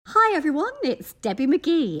Hi everyone, it's Debbie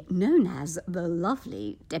McGee, known as the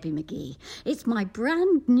lovely Debbie McGee. It's my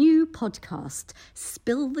brand new podcast,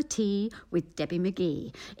 Spill the Tea with Debbie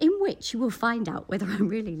McGee, in which you will find out whether I'm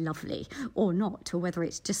really lovely or not, or whether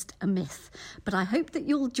it's just a myth. But I hope that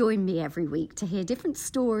you'll join me every week to hear different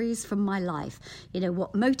stories from my life. You know,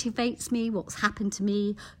 what motivates me, what's happened to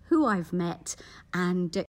me, who I've met,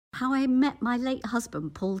 and how I met my late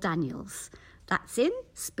husband, Paul Daniels. That's in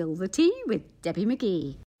Spill the Tea with Debbie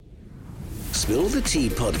McGee. Spill the Tea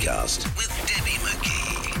podcast with Debbie McGee.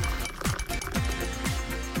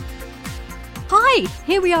 Hi,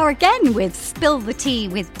 here we are again with Spill the Tea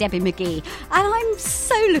with Debbie McGee, and I'm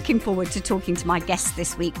so looking forward to talking to my guest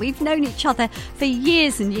this week. We've known each other for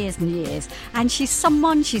years and years and years, and she's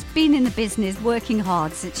been in the business working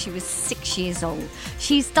hard since she was 6 years old.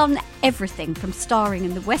 She's done everything from starring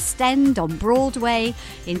in the West End, on Broadway,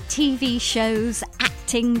 in TV shows,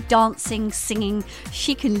 acting, dancing, singing.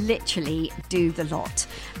 She can literally do the lot.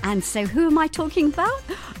 And so who am I talking about?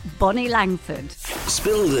 Bonnie Langford.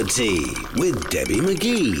 Spill the Tea with Debbie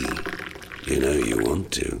McGee. You know you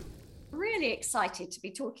want to. Really excited to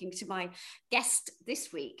be talking to my guest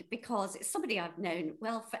this week because it's somebody I've known,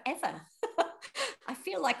 well, forever. I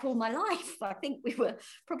feel like all my life. I think we were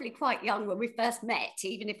probably quite young when we first met,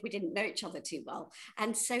 even if we didn't know each other too well.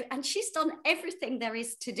 And she's done everything there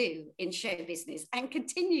is to do in show business and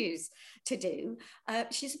continues to do.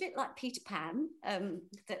 She's a bit like Peter Pan,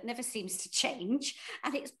 that never seems to change.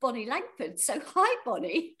 And it's Bonnie Langford. So hi,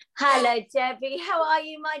 Bonnie. Hello, Debbie. How are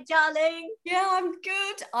you, my darling? Yeah, I'm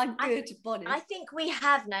good, Bonnie. I think we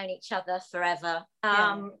have known each other forever.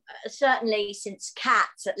 Yeah. Certainly since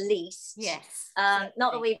Cats, at least. Yes.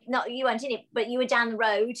 Not you weren't in it, but you were down the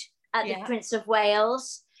road at the Prince of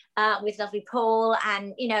Wales with lovely Paul,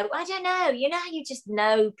 and I don't know. You know how you just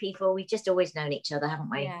know people. We've just always known each other,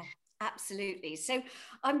 haven't we? Yeah, absolutely. So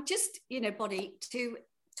I'm just, Bonnie, to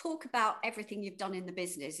talk about everything you've done in the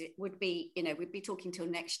business. It would be, we'd be talking till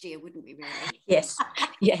next year, wouldn't we? Really?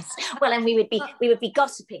 Yes. Well, and we would be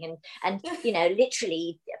gossiping and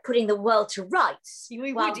literally putting the world to rights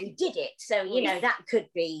while we did it. So that could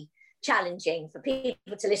be challenging for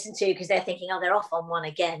people to listen to because they're thinking, oh, they're off on one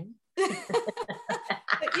again. But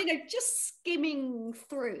just skimming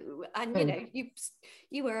through, and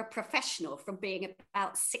you were a professional from being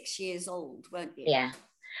about 6 years old, weren't you? Yeah.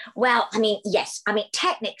 Well, yes.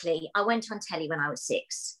 Technically, I went on telly when I was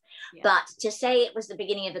 6. Yeah. But to say it was the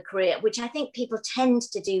beginning of a career, which I think people tend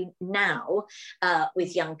to do now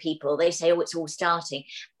with young people, they say, oh, it's all starting.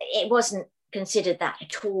 It wasn't considered that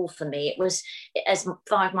at all for me. It was, as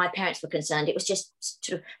far as my parents were concerned, it was just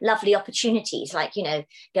sort of lovely opportunities, like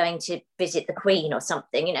going to visit the Queen or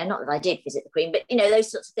something. Not that I did visit the Queen, but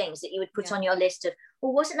those sorts of things that you would put on your list of,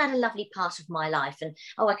 well, wasn't that a lovely part of my life, and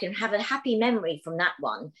I can have a happy memory from that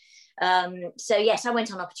one. So yes, I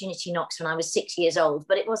went on opportunity knocks when I was 6 years old,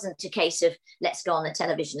 but it wasn't a case of let's go on the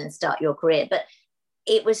television and start your career. But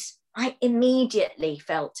I immediately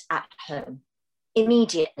felt at home.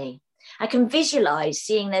 Immediately. I can visualize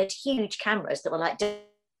seeing those huge cameras that were like,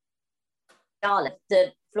 darling.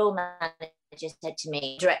 The floor manager said to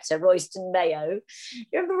me, director Royston Mayo, you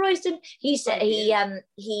remember Royston? He said, he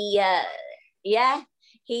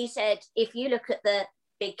said, if you look at the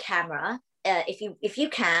big camera, if you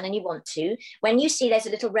can and you want to, when you see there's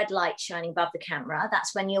a little red light shining above the camera,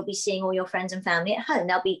 that's when you'll be seeing all your friends and family at home.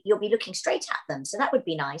 You'll be looking straight at them. So that would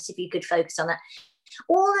be nice if you could focus on that.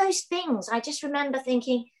 All those things. I just remember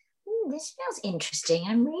thinking, this feels interesting.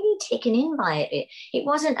 I'm really taken in by it. It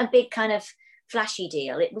wasn't a big kind of flashy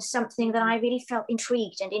deal. It was something that I really felt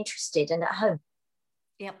intrigued and interested and at home.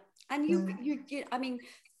 Yep. And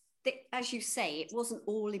as you say, it wasn't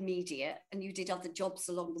all immediate, and you did other jobs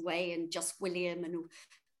along the way, and Just William and all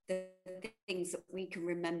the things that we can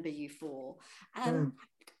remember you for.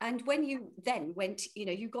 And when you then went,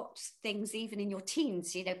 you got things even in your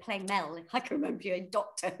teens, playing Mel. I can remember you in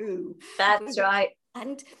Doctor Who. That's right.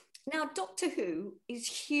 And now Doctor Who is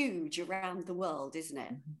huge around the world, isn't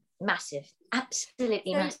it? Massive,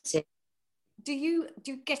 absolutely massive. Do you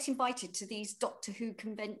get invited to these Doctor Who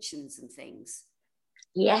conventions and things?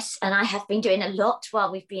 Yes, and I have been doing a lot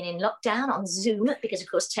while we've been in lockdown on Zoom, because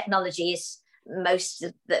of course technology is most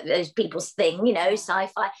of those people's thing,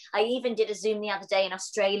 sci-fi. I even did a Zoom the other day in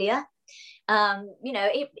Australia.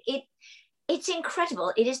 It's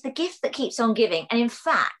incredible. It is the gift that keeps on giving. And in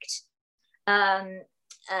fact,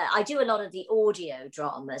 I do a lot of the audio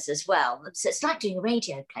dramas as well. So it's like doing a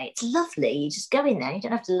radio play. It's lovely. You just go in there. You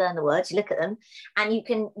don't have to learn the words. You look at them, and you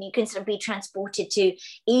can sort of be transported to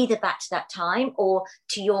either back to that time or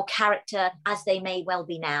to your character as they may well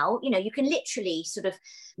be now. You know, you can literally sort of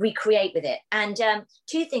recreate with it. And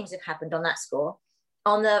two things have happened on that score.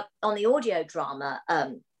 On the audio drama,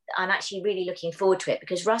 I'm actually really looking forward to it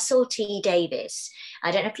because Russell T Davies,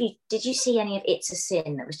 I don't know if did you see any of It's a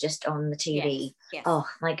Sin that was just on the TV? Yes, yes. Oh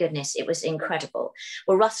my goodness, it was incredible.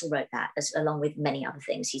 Well, Russell wrote that along with many other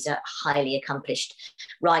things. He's a highly accomplished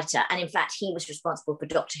writer. And in fact, he was responsible for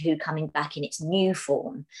Doctor Who coming back in its new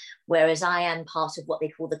form, whereas I am part of what they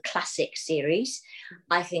call the classic series.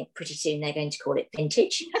 I think pretty soon they're going to call it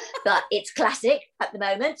vintage, but it's classic at the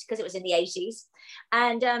moment because it was in the 80s.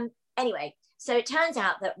 And anyway, so it turns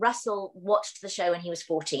out that Russell watched the show when he was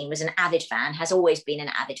 14, was an avid fan, has always been an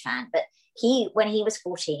avid fan. But when he was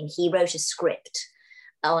 14, he wrote a script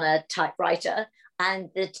on a typewriter.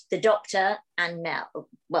 And the doctor and Mel,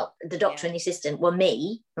 well, the doctor and the assistant were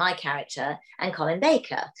me, my character, and Colin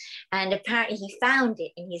Baker. And apparently he found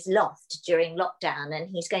it in his loft during lockdown, and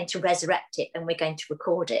he's going to resurrect it, and we're going to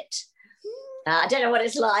record it. I don't know what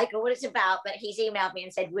it's like or what it's about, but he's emailed me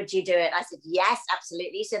and said, would you do it? I said, yes,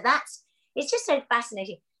 absolutely. So it's just so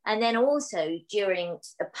fascinating. And then also during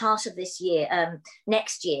a part of this year,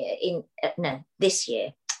 this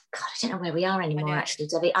year, God, I don't know where we are anymore, actually,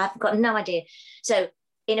 Debbie. I've got no idea. So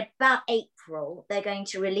in about April, they're going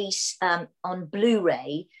to release on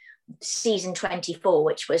Blu-ray season 24,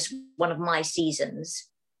 which was one of my seasons.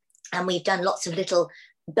 And we've done lots of little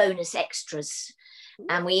bonus extras.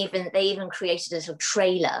 And they even created a little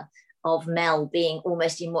trailer of Mel being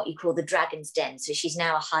almost in what you call the dragon's den. So she's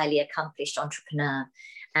now a highly accomplished entrepreneur.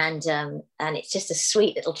 And it's just a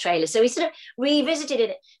sweet little trailer. So we sort of revisited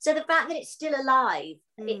it. So the fact that it's still alive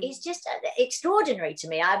is just extraordinary to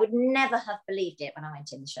me. I would never have believed it when I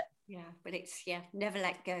went in the show. Yeah, but it's, never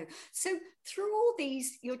let go. So through all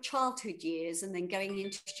these, your childhood years and then going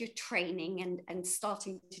into your training and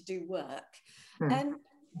starting to do work,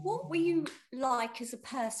 what were you like as a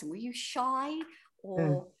person? Were you shy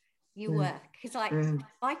or you were? Because I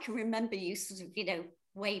can remember you sort of,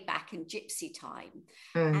 way back in gypsy time,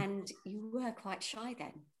 and you were quite shy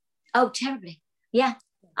then. Oh, terribly. Yeah.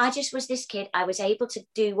 I just was this kid. I was able to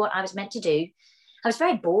do what I was meant to do. I was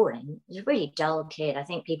very boring. I was a really dull kid. I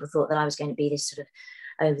think people thought that I was going to be this sort of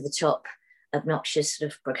over the top, obnoxious,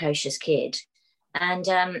 sort of precocious kid. And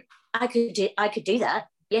I could do that.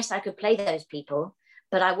 Yes, I could play those people,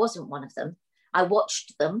 but I wasn't one of them. I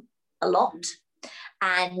watched them a lot.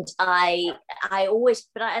 And I always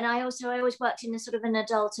worked in a sort of an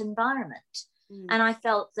adult environment. And I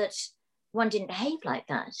felt that one didn't behave like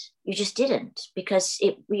that. You just didn't, because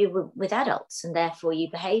you were with adults and therefore you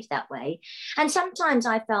behaved that way. And sometimes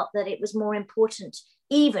I felt that it was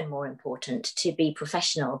even more important to be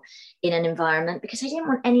professional in an environment, because I didn't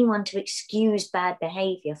want anyone to excuse bad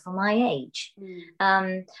behavior for my age.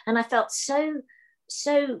 And I felt so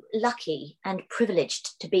lucky and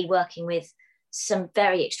privileged to be working with some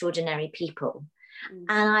very extraordinary people.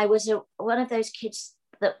 And I was one of those kids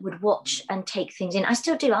that would watch and take things in. I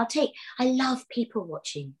still do. I love people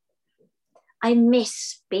watching. I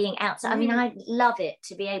miss being outside. I mean, I love it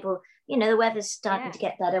to be able, the weather's starting to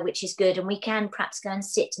get better, which is good. And we can perhaps go and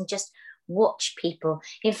sit and just watch people.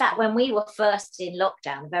 In fact, when we were first in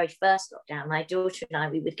lockdown, the very first lockdown, my daughter and I,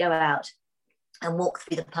 we would go out and walk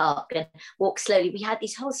through the park and walk slowly. We had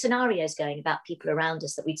these whole scenarios going about people around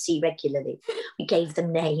us that we'd see regularly. We gave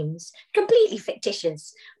them names, completely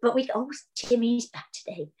fictitious, but Timmy's back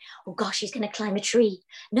today. Oh gosh, he's going to climb a tree.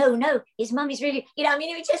 No, his mum is really, it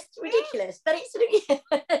was just ridiculous, but it's sort of,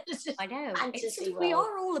 I know. We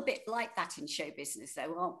are all a bit like that in show business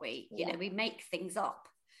though, aren't we? You know, we make things up.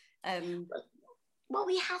 Well,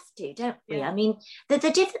 we have to, don't we? Yeah. I mean, the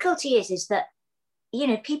difficulty is that,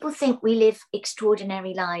 people think we live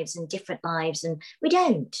extraordinary lives and different lives, and we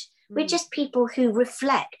don't. We're just people who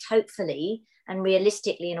reflect, hopefully, and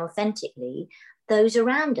realistically and authentically, those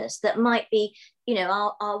around us that might be,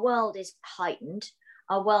 our world is heightened.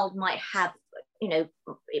 Our world might have,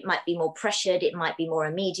 it might be more pressured. It might be more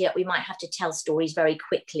immediate. We might have to tell stories very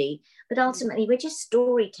quickly. But ultimately, we're just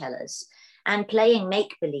storytellers and playing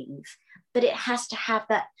make-believe. But it has to have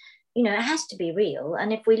that, it has to be real.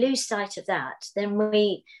 And if we lose sight of that, then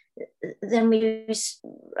we lose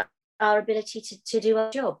our ability to do our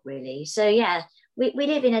job, really. So we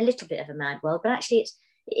live in a little bit of a mad world, but actually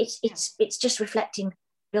it's just reflecting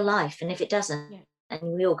real life. And if it doesn't,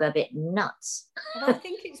 and we all go a bit nuts. And I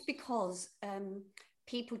think it's because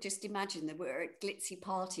people just imagine that we're at glitzy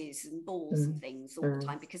parties and balls and things all the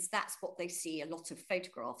time, because that's what they see a lot of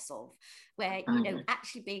photographs of, where, you know,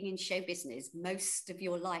 actually being in show business, most of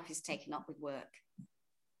your life is taken up with work,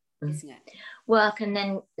 isn't it? Work, and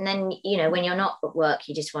then you know, when you're not at work,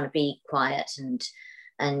 you just want to be quiet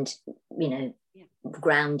and you know,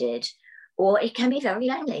 grounded, or it can be very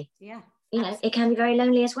lonely. Yeah, you know, it can be very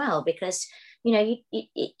lonely as well, because you know,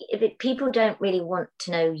 people don't really want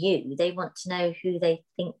to know you, they want to know who they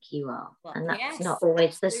think you are. Well, and that's not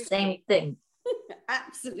always the same thing.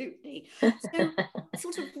 Absolutely. So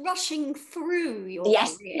sort of rushing through your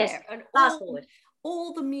career and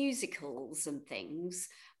all the musicals and things,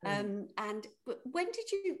 and when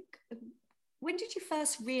did you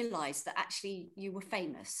first realize that actually you were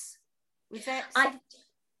famous? Was there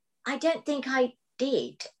I don't think I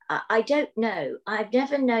did. I don't know. I've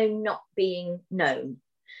never known not being known.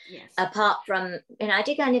 Yes. Apart from, you know, I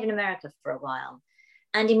did go and live in America for a while.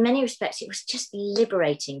 And in many respects, it was just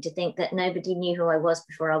liberating to think that nobody knew who I was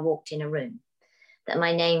before I walked in a room, that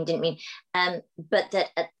my name didn't mean, but that,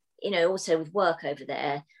 you know, also with work over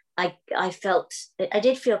there, I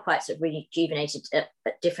did feel quite sort of rejuvenated at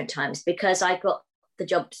different times, because I got the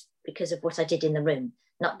jobs because of what I did in the room,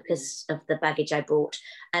 not because of the baggage I brought,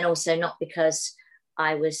 and also not because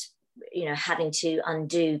I was, you know, having to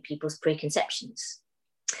undo people's preconceptions.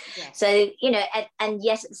 Yes. So, you know, and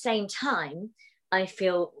yes, at the same time, I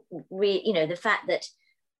feel, you know, the fact that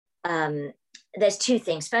there's two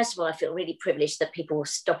things. First of all, I feel really privileged that people will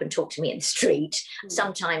stop and talk to me in the street.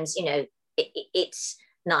 Sometimes, you know, it's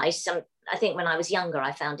nice. I think when I was younger,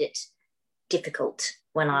 I found it difficult.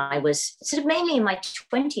 When I was sort of mainly in my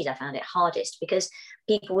 20s, I found it hardest, because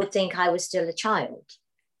people would think I was still a child.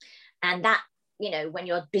 And that, you know, when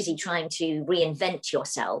you're busy trying to reinvent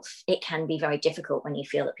yourself, it can be very difficult when you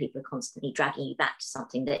feel that people are constantly dragging you back to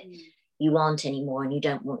something that you aren't anymore and you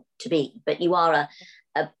don't want to be. But you are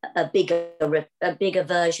a bigger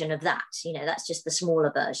version of that. You know, that's just the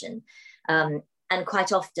smaller version. And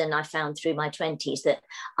quite often I found through my 20s that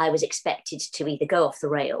I was expected to either go off the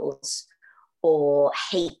rails or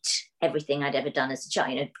hate everything I'd ever done as a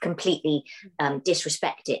child, you know, completely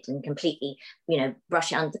disrespect it and completely, you know,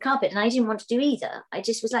 brush it under the carpet. And I didn't want to do either. I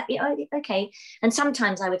just was like, oh, okay. And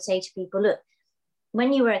sometimes I would say to people, look,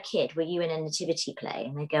 when you were a kid, were you in a nativity play?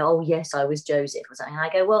 And they go, oh, yes, I was Joseph or something. And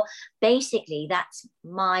I go, well, basically, that's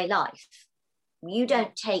my life. You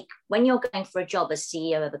don't take, when you're going for a job as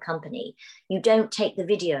CEO of a company, you don't take the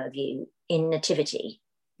video of you in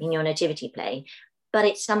your nativity play, but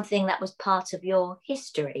it's something that was part of your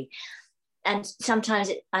history. And sometimes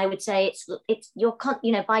I would say it's your,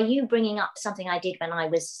 you know, by you bringing up something I did when I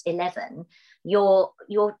was 11, you're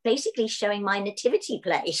basically showing my nativity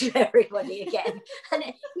play to everybody again. And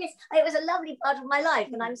it was a lovely part of my life,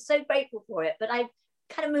 and I'm so grateful for it. But I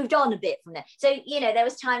kind of moved on a bit from there. So, you know, there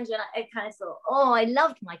was times when I kind of thought, oh, I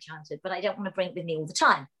loved my childhood, but I don't want to bring it with me all the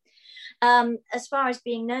time. As far as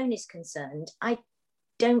being known is concerned, I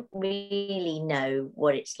don't really know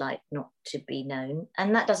what it's like not to be known.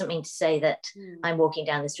 And that doesn't mean to say that I'm walking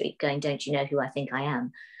down the street going, don't you know who I think I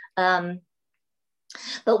am?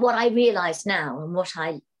 But what I realise now, and what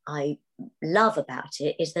I love about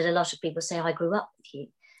it, is that a lot of people say, I grew up with you.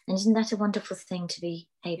 And isn't that a wonderful thing to be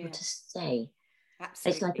able to say?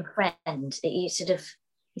 Absolutely. It's like a friend. You sort of,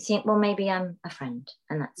 you think, well, maybe I'm a friend,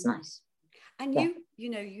 and that's nice. And you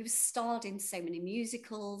know, you've starred in so many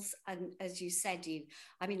musicals, and as you said, you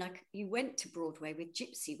went to Broadway with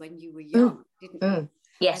Gypsy when you were young, didn't you?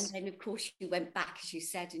 Yes. And then, of course, you went back, as you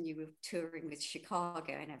said, and you were touring with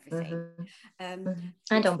Chicago and everything.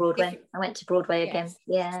 And on Broadway. I went to Broadway again.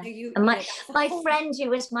 Yeah. So and my friend,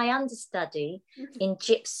 who was my understudy in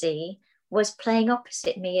Gypsy, was playing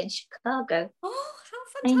opposite me in Chicago. Oh,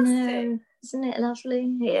 how fantastic. I know. Isn't it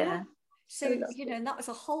lovely? Yeah. So, you know, and that was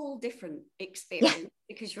a whole different experience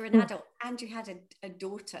because you're an adult and you had a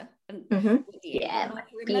daughter. And my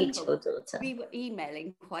beautiful daughter. We were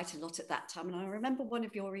emailing quite a lot at that time. And I remember one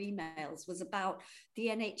of your emails was about the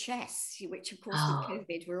NHS, which, of course, with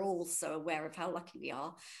COVID, we're all so aware of how lucky we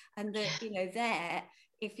are. And that, you know,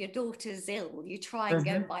 if your daughter's ill, you try and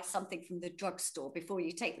go and buy something from the drugstore before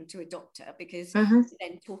you take them to a doctor, because you're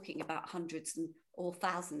then talking about hundreds or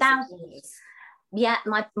thousands of dollars. Yeah,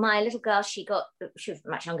 my little girl, she was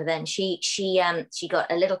much younger then. She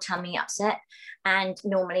got a little tummy upset, and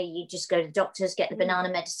normally you just go to the doctors, get the banana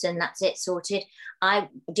medicine, that's it, sorted. I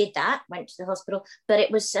did that, went to the hospital, but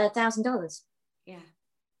it was $1,000. Yeah.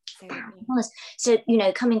 So, you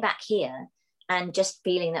know, coming back here and just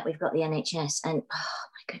feeling that we've got the NHS, and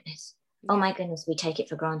oh my goodness, we take it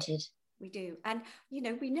for granted. We do. And, you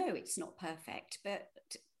know, we know it's not perfect, but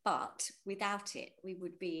but without it, we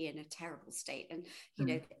would be in a terrible state. And, you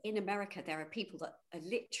know, in America, there are people that are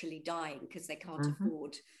literally dying because they can't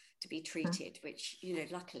afford to be treated, which, you know,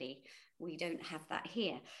 luckily we don't have that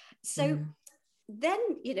here. So then,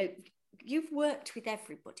 you know, you've worked with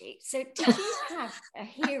everybody. So did you have a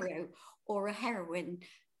hero or a heroine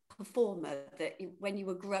performer that when you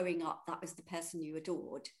were growing up, that was the person you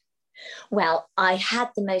adored? Well, I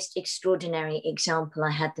had the most extraordinary example.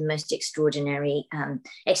 I had the most extraordinary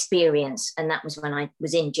experience. And that was when I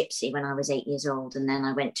was in Gypsy when I was 8 years old. And then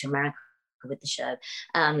I went to America with the show.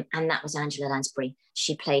 And that was Angela Lansbury.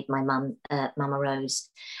 She played my mum, Mama Rose.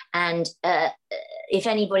 And if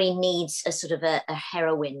anybody needs a sort of a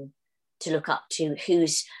heroine to look up to,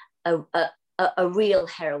 who's a real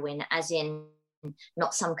heroine, as in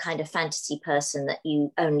not some kind of fantasy person that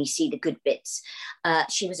you only see the good bits.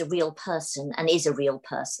 She was a real person and is a real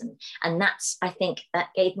person. And that's, I think, that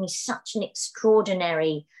gave me such an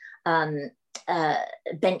extraordinary benchmark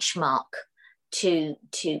to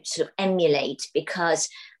sort of emulate, because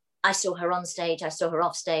I saw her on stage, I saw her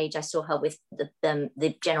off stage, I saw her with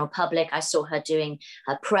the general public, I saw her doing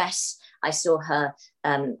her press, I saw her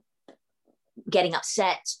getting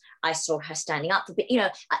upset, I saw her standing up for, you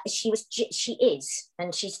know, she is,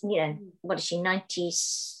 and she's, you know, what is she,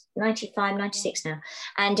 95, 96 now.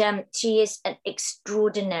 And she is an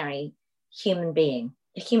extraordinary human being,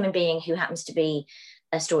 a human being who happens to be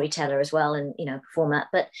a storyteller as well, and, you know, performer.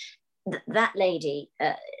 But that lady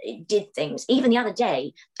did things. Even the other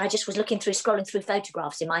day, I just was scrolling through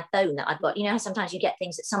photographs in my phone that I've got. You know how sometimes you get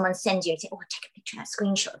things that someone sends you and you think, oh, take a picture of that,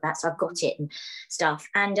 screenshot of that, so I've got it and stuff.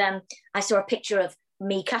 And I saw a picture of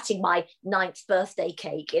me cutting my 9th birthday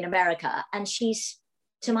cake in America, and she's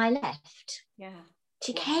to my left. Yeah.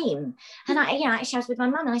 She came, and actually I was with my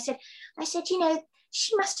mum, and I said, you know,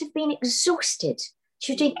 she must have been exhausted.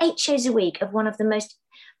 She was doing 8 shows a week of one of the most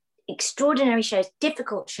extraordinary shows,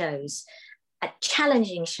 difficult shows,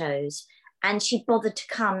 challenging shows, and she bothered to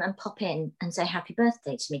come and pop in and say happy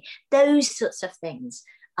birthday to me. Those sorts of things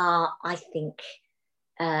are, I think,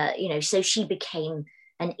 you know, so she became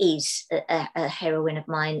and is a heroine of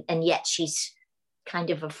mine, and yet she's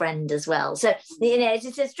kind of a friend as well. So, you know,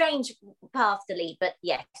 it's a strange path to lead, but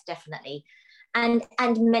yes, definitely. And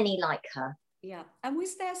many like her. Yeah. And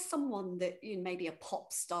was there someone that, you know, maybe a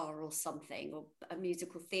pop star or something, or a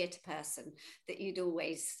musical theatre person that you'd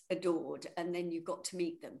always adored, and then you got to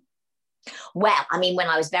meet them? Well, I mean, when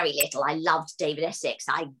I was very little, I loved David Essex.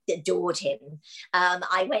 I adored him.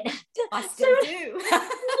 I went. I still do.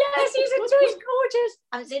 Yes, he's gorgeous.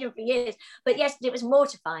 I haven't seen him for years. But yes, it was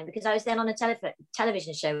mortifying because I was then on a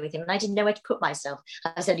television show with him, and I didn't know where to put myself.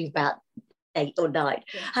 I was only about 8 or 9,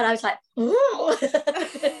 and I was like,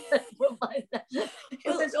 it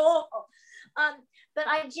was awful. But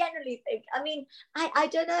I generally think, I mean, I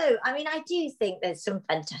don't know. I mean, I do think there's some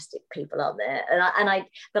fantastic people on there,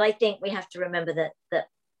 but I think we have to remember that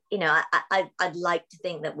you know, I'd like to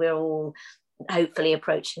think that we're all hopefully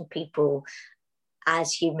approaching people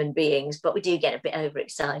as human beings, but we do get a bit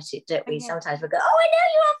overexcited, don't we? Sometimes we go, oh, I know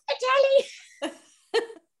you off the telly.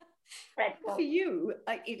 For you,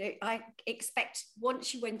 you know, I expect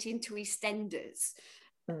once you went into EastEnders,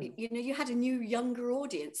 you know, you had a new younger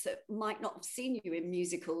audience that might not have seen you in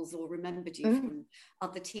musicals or remembered you from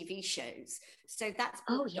other TV shows. So that's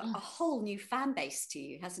a whole new fan base to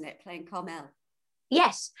you, hasn't it, playing Carmel?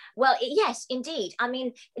 Yes, well, yes, indeed. I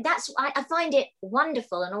mean, I find it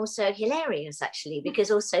wonderful and also hilarious, actually,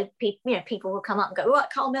 because also people will come up and go, "What,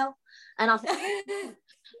 Carmel?" And I think,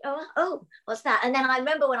 oh, what's that? And then I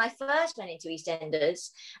remember when I first went into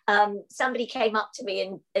EastEnders, somebody came up to me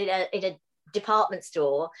in a department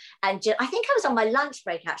store, and I think I was on my lunch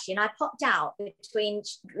break actually, and I popped out between,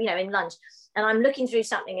 you know, in lunch, and I'm looking through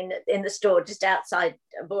something in the store just outside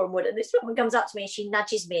Boreham Wood, and this woman comes up to me and she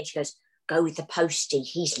nudges me and she goes, "Go with the postie,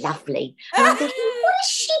 he's lovely." And I'm thinking, what is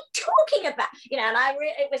she talking about? You know, and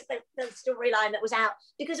it was the storyline that was out,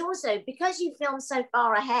 because you film so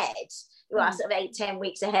far ahead, you are sort of 8-10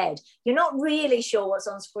 weeks ahead, you're not really sure what's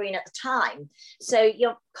on screen at the time. So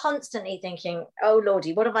you're constantly thinking, oh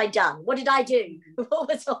Lordy, what have I done? What did I do? What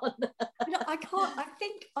was on?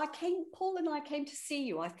 Paul and I came to see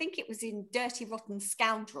you. I think it was in Dirty Rotten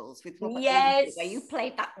Scoundrels with Robert Lindsay, where you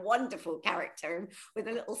played that wonderful character with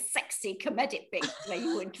a little sexy comedic bit where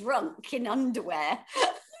you were drunk in underwear.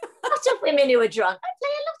 Lots of women who are drunk. I play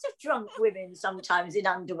a lot of drunk women sometimes in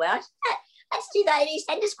underwear. Let's do that in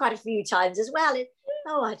EastEnders quite a few times as well. I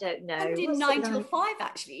don't know. And in 9 till 5,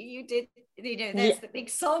 actually, you did, you know, there's the big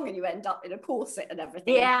song and you end up in a corset and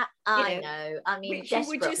everything. Yeah, I know. I mean,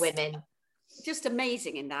 desperate women. just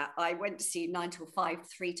amazing in that. I went to see 9 till 5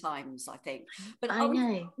 3 times, I think. But I was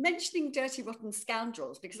know. mentioning Dirty Rotten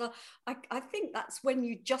Scoundrels because I think that's when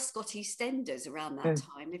you just got EastEnders around that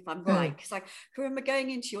time, if I'm right. Because I remember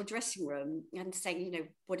going into your dressing room and saying, you know,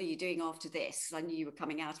 what are you doing after this? I knew you were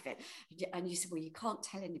coming out of it. And you said, well, you can't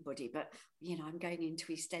tell anybody, but, you know, I'm going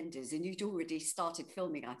into EastEnders. And you'd already started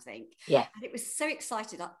filming, I think. Yeah. And it was so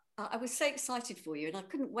excited. I was so excited for you and I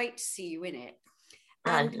couldn't wait to see you in it.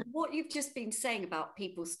 And what you've just been saying about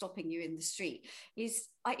people stopping you in the street is,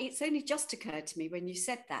 it's only just occurred to me when you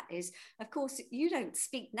said that is, of course, you don't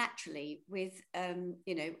speak naturally with,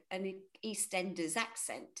 you know, an EastEnders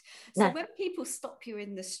accent. So when people stop you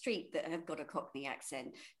in the street that have got a Cockney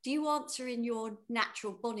accent, do you answer in your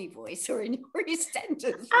natural Bonnie voice or in your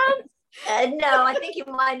EastEnders voice? No, I think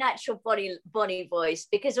in my natural Bonnie voice,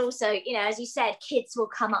 because also, you know, as you said, kids will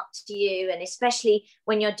come up to you, and especially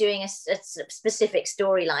when you're doing a specific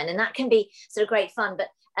storyline, and that can be sort of great fun, but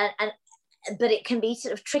it can be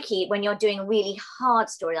sort of tricky when you're doing a really hard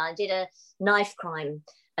storyline. I did a knife crime,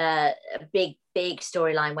 a big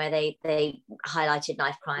storyline where they highlighted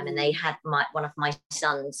knife crime, and they had one of my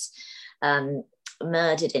sons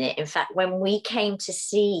murdered in it. In fact, when we came to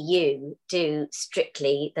see you do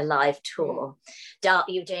Strictly the live tour,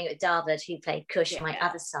 you were doing it with David, who played Kush, my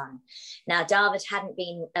other son. Now, David hadn't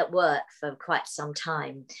been at work for quite some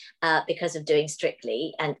time because of doing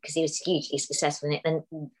Strictly, and because he was hugely successful in it. And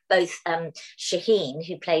both Shaheen,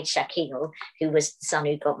 who played Shaquille, who was the son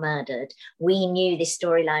who got murdered, we knew this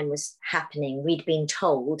storyline was happening. We'd been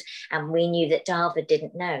told, and we knew that David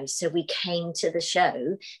didn't know. So we came to the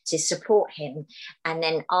show to support him. And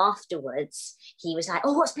then afterwards, he was like,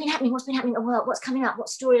 oh, what's been happening? What's been happening at work? What's coming up? What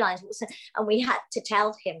storylines? And we had to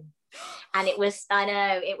tell him. And it was, I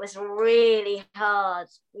know, it was really hard.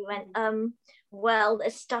 We went, well,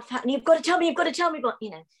 there's stuff happening. You've got to tell me, but,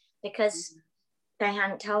 you know, because they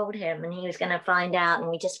hadn't told him and he was going to find out. And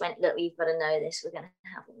we just went, look, you've got to know this. We're going to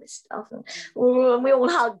have all this stuff. And we all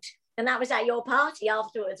hugged. And that was at your party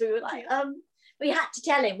afterwards. We were like, we had to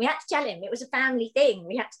tell him. It was a family thing.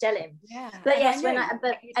 We had to tell him. Yeah. But yes,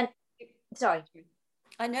 sorry.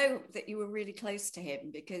 I know that you were really close to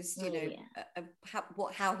him because, you know,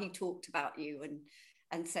 how he talked about you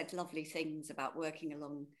and said lovely things about working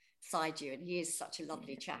alongside you. And he is such a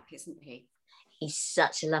lovely chap, isn't he? He's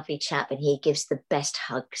such a lovely chap, and he gives the best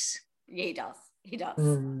hugs. Yeah, he does.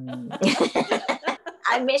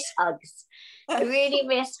 I miss hugs. I really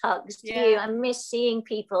miss hugs too. I miss seeing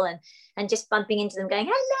people and just bumping into them, going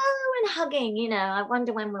hello and hugging. You know, I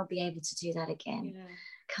wonder when we'll be able to do that again. Yeah.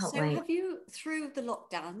 Can't wait. Have you, through the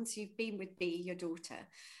lockdowns, you've been with Bea, your daughter,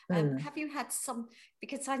 have you had some,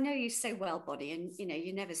 because I know you so well, Bonnie, and you know,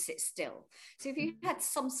 you never sit still. So have you had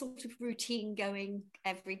some sort of routine going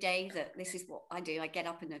every day that this is what I do? I get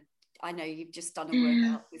up and I know you've just done a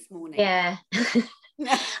workout this morning. Yeah.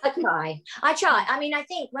 I try. I mean, I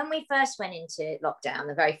think when we first went into lockdown,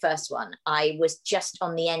 the very first one, I was just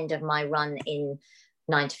on the end of my run in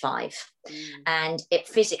 9 to 5. And it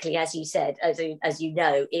physically, as you said, as you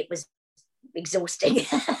know, it was exhausting.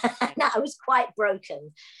 I was quite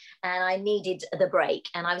broken and I needed the break,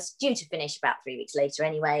 and I was due to finish about 3 weeks later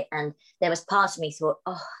anyway, and there was part of me thought,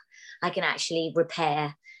 oh, I can actually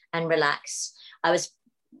repair and relax. I was,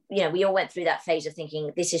 you know, we all went through that phase of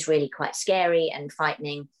thinking this is really quite scary and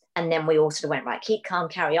frightening, and then we all sort of went, right, keep calm,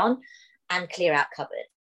 carry on, and clear out cupboards.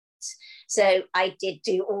 So I did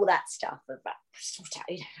do all that stuff of that.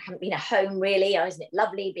 I haven't been at home really. Isn't it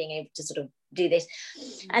lovely being able to sort of do this?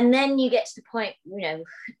 And then you get to the point, you know,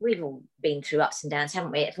 we've all been through ups and downs,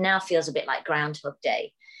 haven't we? It now feels a bit like Groundhog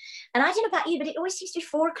Day. And I don't know about you, but it always seems to be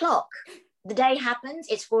 4 o'clock. The day happens,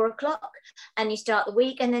 it's 4 o'clock, and you start the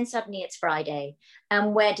week, and then suddenly it's Friday.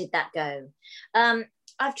 And where did that go?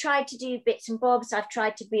 I've tried to do bits and bobs. I've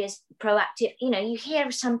tried to be as proactive. You know, you hear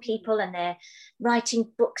of some people and they're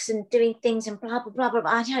writing books and doing things and blah, blah, blah, blah,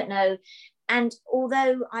 blah. I don't know. And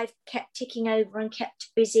although I've kept ticking over and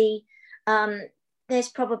kept busy, there's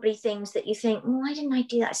probably things that you think, why didn't I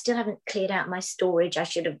do that? I still haven't cleared out my storage. I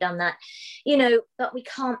should have done that, you know, but we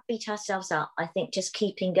can't beat ourselves up. I think just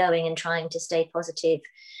keeping going and trying to stay positive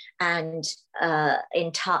and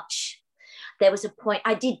in touch. There was a point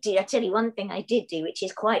I tell you one thing I did do, which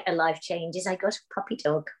is quite a life change, is I got a puppy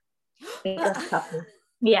dog.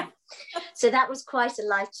 Yeah. So that was quite a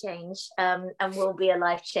life change, and will be a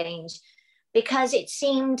life change, because it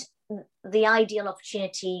seemed the ideal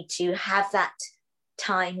opportunity to have that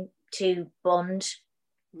time to bond,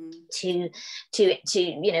 to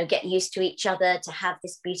you know, get used to each other, to have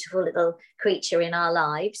this beautiful little creature in our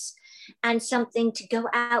lives. and something to go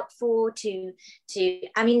out for,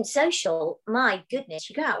 I mean, social, my goodness,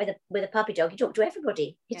 you go out with a puppy dog, you talk to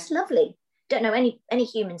everybody. It's lovely. Don't know any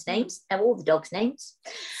humans' names, know all the dogs' names.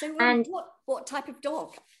 So and what type of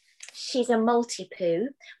dog? She's a Maltipoo,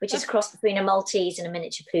 which is a cross between a Maltese and a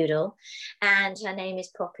miniature poodle. And her name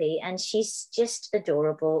is Poppy. And she's just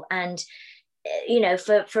adorable. And, you know,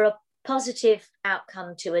 for a positive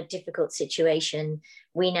outcome to a difficult situation,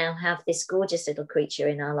 we now have this gorgeous little creature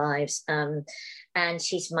in our lives. And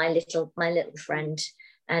she's my little friend,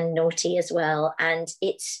 and naughty as well. And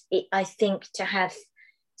I think to have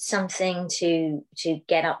something to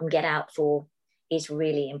get up and get out for is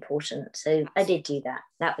really important. So I did do that.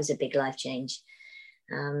 That was a big life change.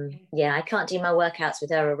 I can't do my workouts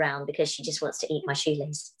with her around because she just wants to eat my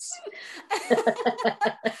shoelaces.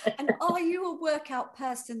 And are you a workout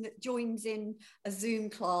person that joins in a Zoom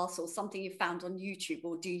class or something you found on YouTube,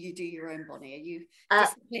 or do you do your own, Bonnie? Are you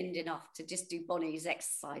disciplined enough to just do Bonnie's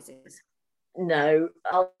exercises? No,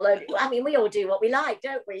 I mean, we all do what we like,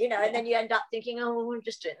 don't we? You know, and then you end up thinking, oh, we're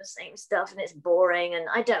just doing the same stuff and it's boring. And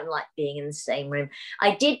I don't like being in the same room.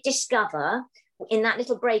 I did discover in that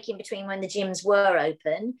little break in between when the gyms were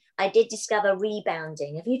open, I did discover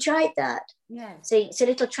rebounding. Have you tried that? Yeah. So it's a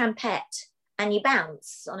little trampette and you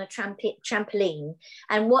bounce on a trampoline.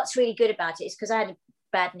 And what's really good about it is because I had a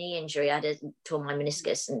bad knee injury. I had torn my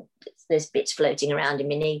meniscus and there's bits floating around in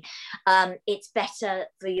my knee. It's better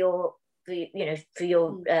for your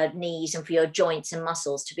knees and for your joints and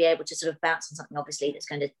muscles to be able to sort of bounce on something, obviously, that's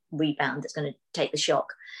going to rebound, that's going to take the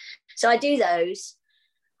shock. So I do those.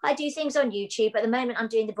 I do things on YouTube. At the moment, I'm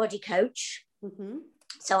doing the Body Coach. Mm-hmm.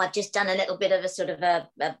 So I've just done a little bit of a sort of a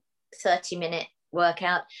 30-minute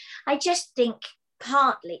workout. I just think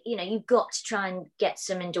partly, you know, you've got to try and get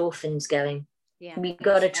some endorphins going. Yeah, you've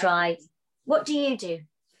got to try. What do you do?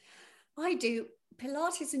 I do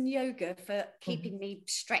Pilates and yoga for keeping me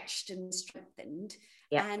stretched and strengthened.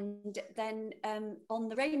 Yeah. And then on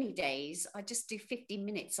the rainy days, I just do 15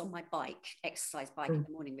 minutes on my exercise bike in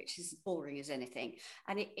the morning, which is as boring as anything.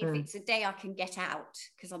 And if it's a day I can get out,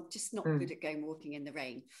 because I'm just not good at going walking in the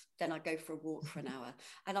rain, then I go for a walk for an hour.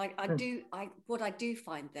 And what I do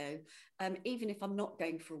find though, even if I'm not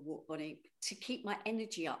going for a walk, Bonnie, to keep my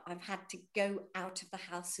energy up, I've had to go out of the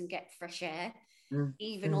house and get fresh air.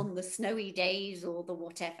 Even on the snowy days or the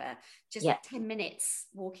whatever, just 10 minutes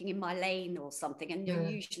walking in my lane or something, and you'll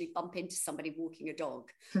usually bump into somebody walking a dog,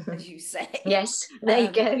 as you say. Yes, there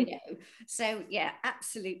you go. You know. So yeah,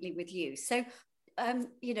 absolutely with you. So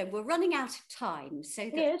you know, we're running out of time. So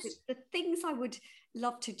the things I would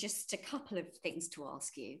love to, just a couple of things to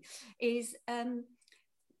ask you is,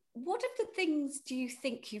 what of the things do you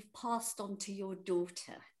think you've passed on to your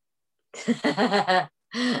daughter?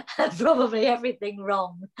 Probably everything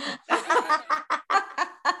wrong.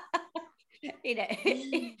 You know,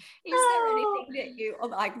 is there anything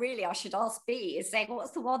that I should ask B, is saying,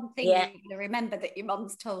 what's the one thing you remember that your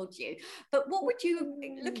mum's told you? But what would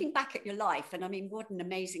you, looking back at your life, and I mean, what an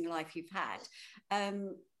amazing life you've had,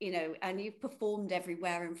 you know, and you've performed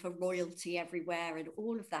everywhere and for royalty everywhere and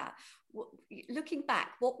all of that. Looking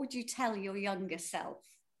back, what would you tell your younger self?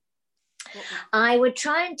 I would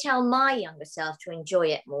try and tell my younger self to enjoy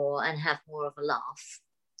it more and have more of a laugh.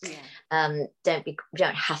 Yeah.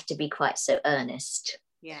 Don't have to be quite so earnest.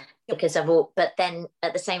 Yeah. Because but then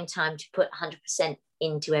at the same time to put 100%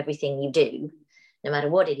 into everything you do, no matter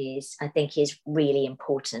what it is, I think is really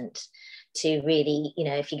important to really, you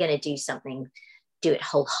know, if you're going to do something, do it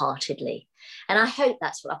wholeheartedly. And I hope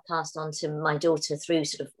that's what I've passed on to my daughter through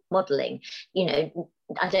sort of modeling. You know,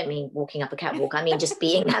 I don't mean walking up a catwalk, I mean just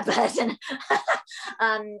being that person.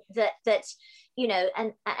 that you know,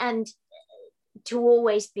 and to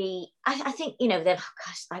always be, I think, you know,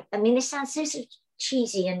 I mean, this sounds so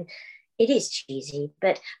cheesy, and it is cheesy,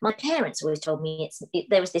 but my parents always told me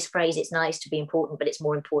there was this phrase, it's nice to be important, but it's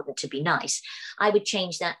more important to be nice. I would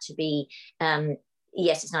change that to be,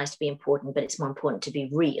 yes, it's nice to be important, but it's more important to be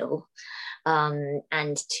real,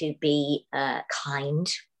 and to be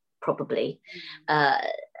kind, probably.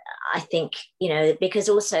 I think, you know, because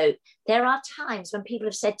also there are times when people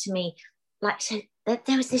have said to me, like, so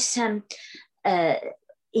there was this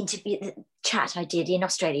interview chat I did in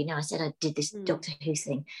Australia. No, I said I did this Doctor Who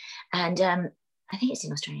thing, and I think it's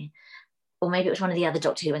in Australia, or maybe it was one of the other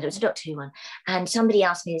Doctor Who ones. It was a Doctor Who one, and somebody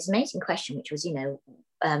asked me this amazing question, which was, you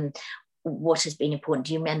know, what has been important?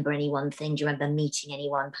 Do you remember any one thing? Do you remember meeting any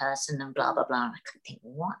one person? And blah blah blah. And I couldn't think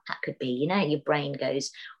what that could be. You know, your brain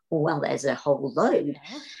goes, well, there's a whole load.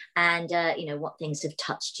 And, what things have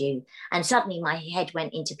touched you. And suddenly my head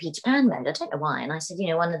went into Peter Pan mode. I don't know why. And I said,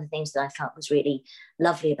 one of the things that I felt was really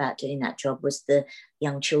lovely about doing that job was the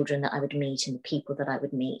young children that I would meet and the people that I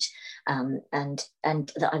would meet, and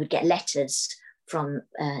that I would get letters from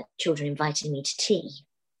children inviting me to tea.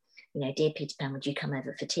 Dear Peter Pan, would you come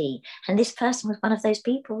over for tea? And this person was one of those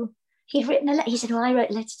people. He'd written a letter. He said, I wrote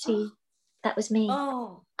a letter to you. That was me.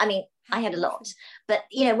 Oh, I mean, I had a lot, but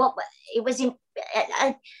what it was in,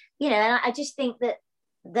 and I just think that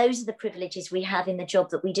those are the privileges we have in the job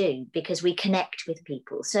that we do, because we connect with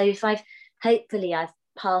people. So if hopefully I've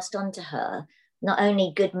passed on to her not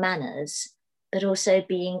only good manners, but also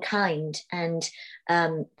being kind and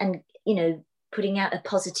putting out a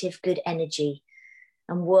positive, good energy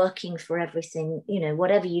and working for everything.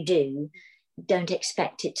 Whatever you do, don't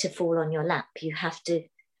expect it to fall on your lap. You have to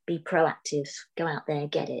be proactive, go out there,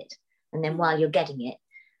 get it. And then while you're getting it,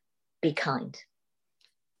 be kind.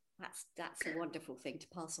 That's a wonderful thing to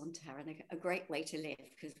pass on to her, and a great way to live,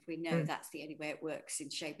 because we know that's the only way it works in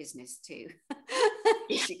show business too.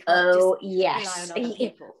 Yes.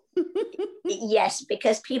 Yes,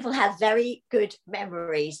 because people have very good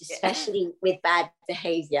memories, especially with bad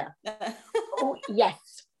behaviour. Oh, yes.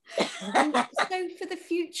 So for the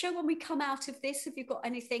future, when we come out of this, have you got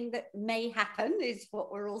anything that may happen, is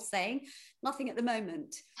what we're all saying? Nothing at the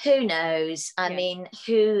moment. Who knows? I mean,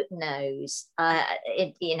 who knows? I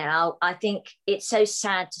think it's so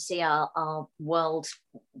sad to see our world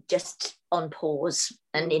just on pause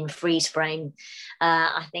and in freeze frame.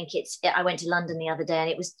 I went to London the other day, and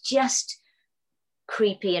it was just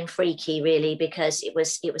creepy and freaky, really, because it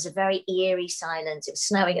was a very eerie silence. It was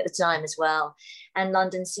snowing at the time as well, and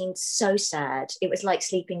London seemed so sad. It was like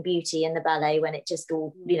Sleeping Beauty in the ballet, when it just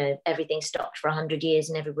all, everything stopped for 100 years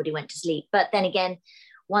and everybody went to sleep. But then again,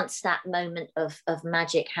 once that moment of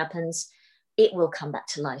magic happens, it will come back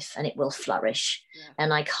to life and it will flourish.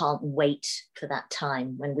 And I can't wait for that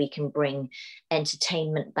time when we can bring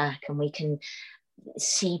entertainment back and we can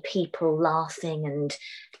see people laughing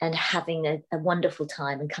and having a wonderful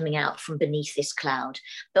time and coming out from beneath this cloud.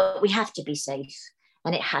 But we have to be safe,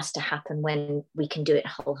 and it has to happen when we can do it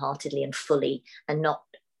wholeheartedly and fully, and not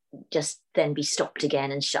just then be stopped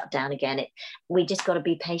again and shut down again. We just got to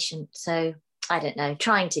be patient. So I don't know,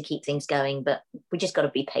 trying to keep things going, but we just got to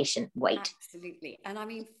be patient, wait. Absolutely. And I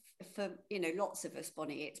mean, for lots of us,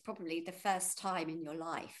 Bonnie, it's probably the first time in your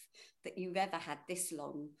life that you've ever had this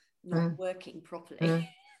long not working properly.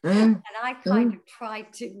 And I kind of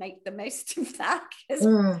tried to make the most of that, because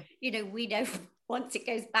we know once it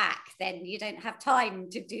goes back, then you don't have time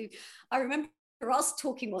to do. I remember us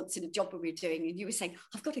talking once in a job we were doing, and you were saying,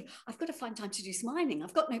 I've got to find time to do some ironing.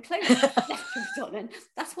 I've got no clothes left to put on, and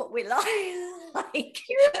that's what we're like.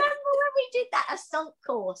 You remember when we did that assault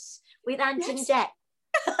course with Anton Depp?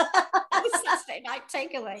 Saturday night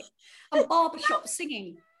takeaway and barbershop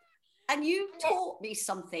singing. And you taught me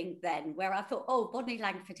something then where I thought, oh, Bonnie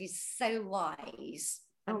Langford is so wise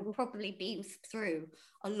and probably been through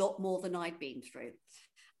a lot more than I'd been through.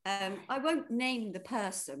 I won't name the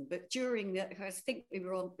person, but during I think we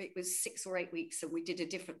were on, it was 6 or 8 weeks, and we did a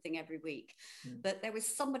different thing every week. But there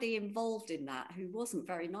was somebody involved in that who wasn't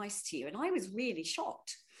very nice to you. And I was really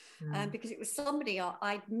shocked because it was somebody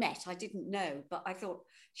I'd met, I didn't know, but I thought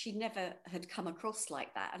she never had come across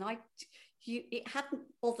like that. And it hadn't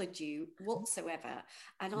bothered you whatsoever.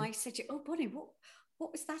 And I said to you, oh, Bonnie,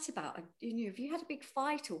 what was that about? Have you had a big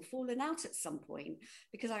fight or fallen out at some point?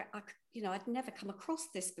 Because I'd never come across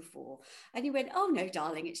this before. And you went, oh no,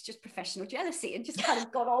 darling, it's just professional jealousy, and just kind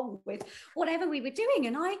of got on with whatever we were doing.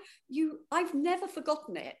 And I've never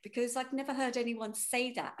forgotten it, because I'd never heard anyone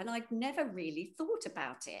say that, and I'd never really thought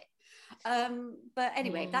about it. But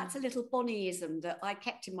anyway, that's a little Bonnieism that I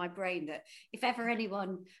kept in my brain, that if ever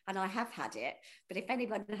anyone, and I have had it, but if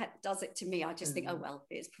anyone does it to me, I just think, oh well,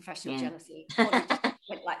 it's professional jealousy. Bonnie just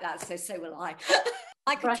went like that, so will I.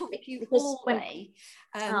 I could talk you all day,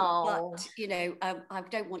 but I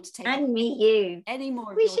don't want to take any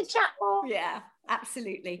more. We should chat more. Yeah,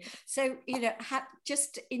 absolutely. So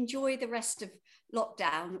just enjoy the rest of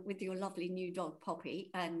lockdown with your lovely new dog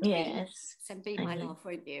Poppy, and send me my love,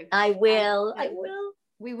 won't you? I will.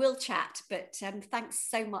 We will chat, but thanks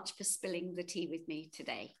so much for spilling the tea with me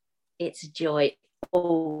today. It's a joy,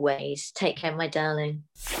 always. Take care, my darling.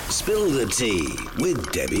 Spill the tea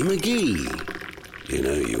with Debbie McGee. You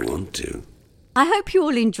know you want to. I hope you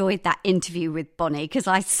all enjoyed that interview with Bonnie, because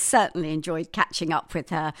I certainly enjoyed catching up with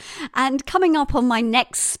her. And coming up on my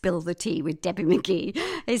next Spill the Tea with Debbie McGee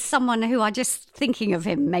is someone who just thinking of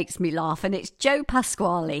him makes me laugh, and it's Joe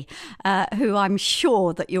Pasquale, who I'm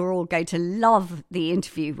sure that you're all going to love the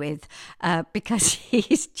interview with, because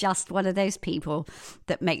he's just one of those people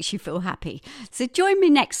that makes you feel happy. So join me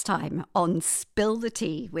next time on Spill the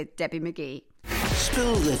Tea with Debbie McGee.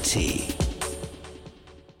 Spill the Tea.